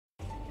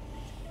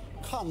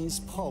Con's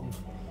pub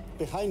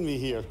behind me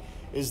here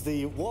is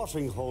the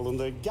watering hole and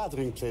the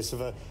gathering place of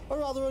a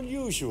rather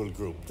unusual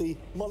group, the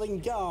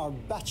Mullingar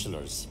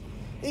Bachelors.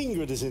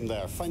 Ingrid is in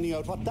there, finding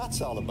out what that's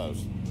all about.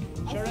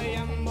 Sure, I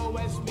am a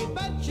Westmeath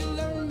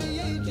bachelor, my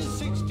age is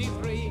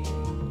 63.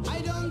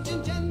 I don't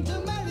intend to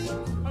marry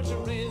or to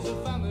raise a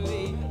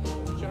family.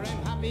 Sure,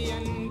 I'm happy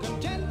and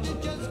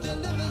contented just to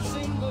live a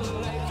single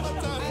life.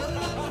 And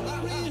that's the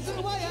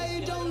reason why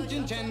I don't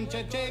intend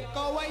to take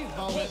a wife.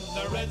 With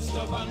the red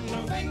stuff on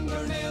her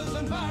fingernails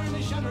and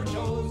varnish on her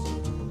toes,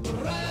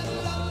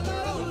 rattle on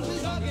her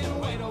roses, again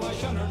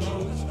whitewash on her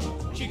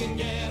nose. She can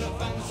get a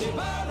fancy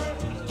barber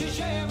to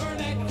shave her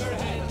neck or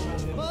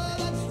head. Well,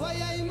 that's why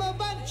I'm a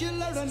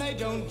bachelor and I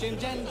don't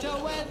intend to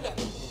wed.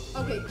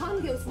 Okay,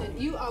 Con Gilsenan,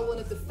 you are one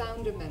of the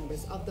founder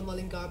members of the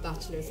Mullingar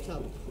Bachelors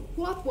Club.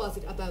 What was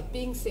it about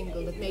being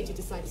single that made you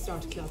decide to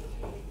start a club?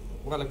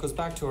 Well, it goes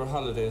back to our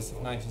holidays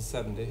of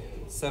 1970.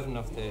 7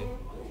 of the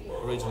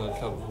original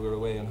club, we were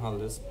away on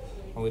holidays,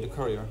 and we had a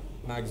courier.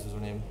 Mags was her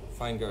name.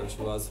 Fine girl she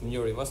was, from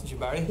Newry, wasn't she,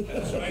 Barry?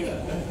 That's right.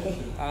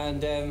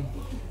 And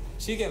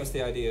she gave us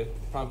the idea,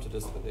 prompted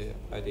us with the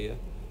idea.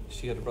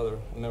 She had a brother,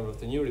 a member of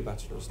the Newry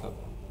Bachelors Club.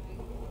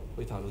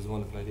 We thought it was a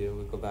wonderful idea.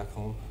 We'd go back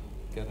home,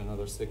 get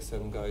another 6,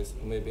 7 guys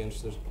who may be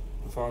interested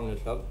in forming a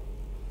club.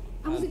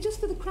 And was it just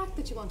for the crack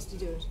that you wanted to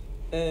do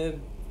it?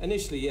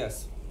 Initially,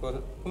 yes.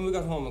 But when we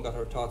got home and got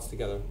our thoughts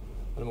together,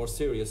 on a more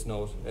serious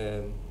note,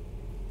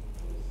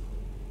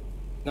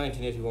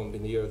 1981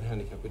 being the year of the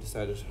handicap, we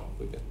decided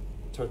we'd get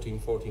 13,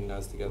 14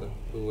 lads together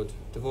who would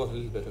devote a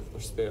little bit of their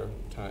spare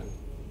time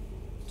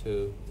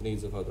to the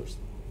needs of others.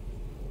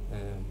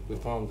 We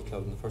formed the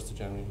club on the 1st of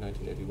January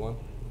 1981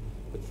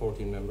 with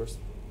 14 members,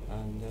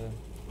 and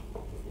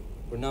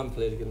we're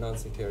non-political,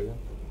 non-sectarian.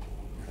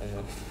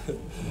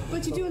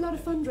 But you do a lot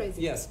of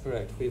fundraising? Yes,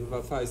 correct. We have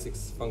about 5,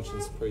 6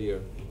 functions per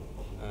year.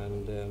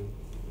 And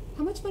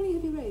how much money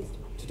have you raised?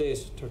 To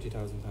date,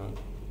 £30,000.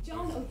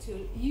 John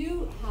O'Toole,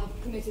 you have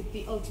committed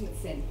the ultimate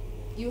sin.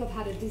 You have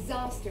had a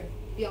disaster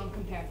beyond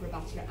compare for a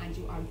bachelor, and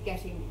you are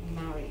getting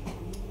married.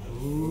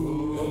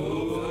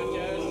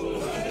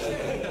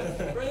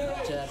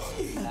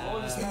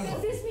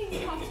 Does this mean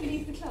you have to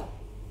leave the club?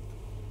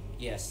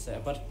 Yes,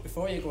 but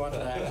before you go on to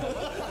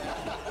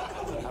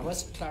that, I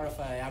must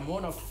clarify, I'm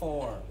one of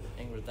 4,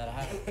 Ingrid, that I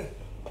have.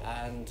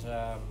 And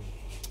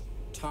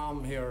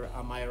Tom here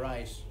on my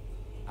right,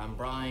 and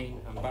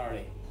Brian and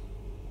Barry,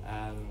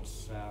 and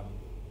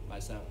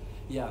myself.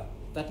 Yeah,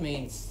 that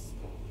means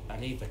I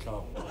leave the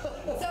club.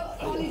 So,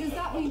 Ollie, does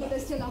that mean that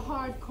there's still a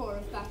hardcore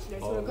of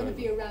bachelors who are going to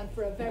be around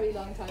for a very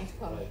long time to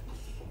come?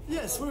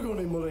 Yes, we're going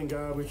to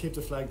Mullingar. We keep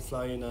the flag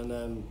flying,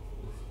 and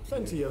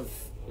plenty of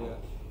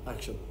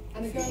action.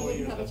 And the girl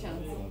wouldn't have a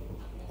chance?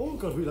 Oh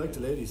God, we like the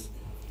ladies.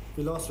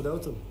 We lost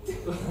without them.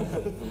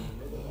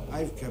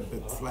 I've kept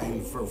it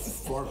flying for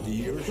 40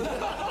 years.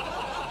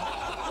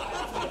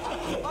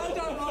 I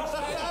don't know.